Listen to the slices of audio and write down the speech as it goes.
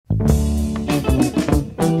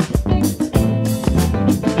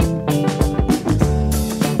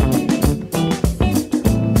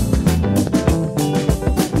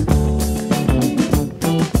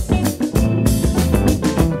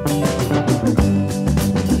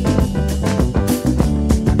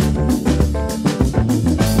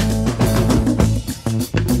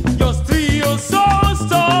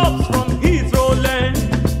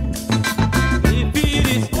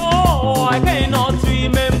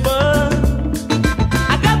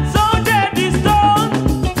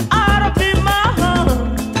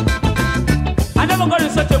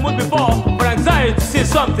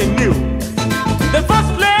something new. The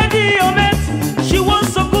first lady I met, she was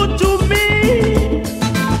so good to me.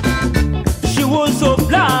 She was so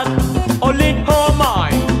black, all in her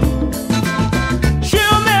mind. She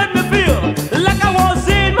made me feel like I was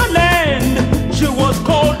in my land. She was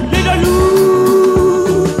called Lida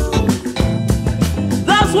Lou.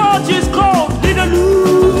 That's what she's called, Lida Lou.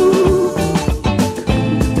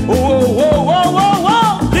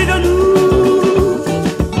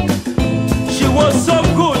 So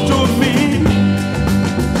good to me,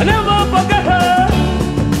 I never forget her.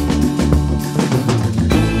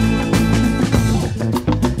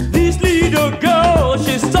 This little girl,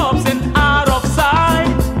 she stops and out of sight.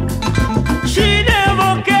 She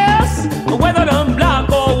never cares whether I'm black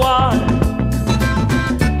or white.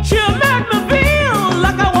 She made me feel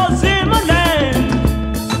like I was in my land.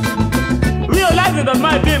 Realizing that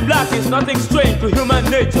my being black is nothing strange to human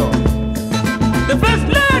nature.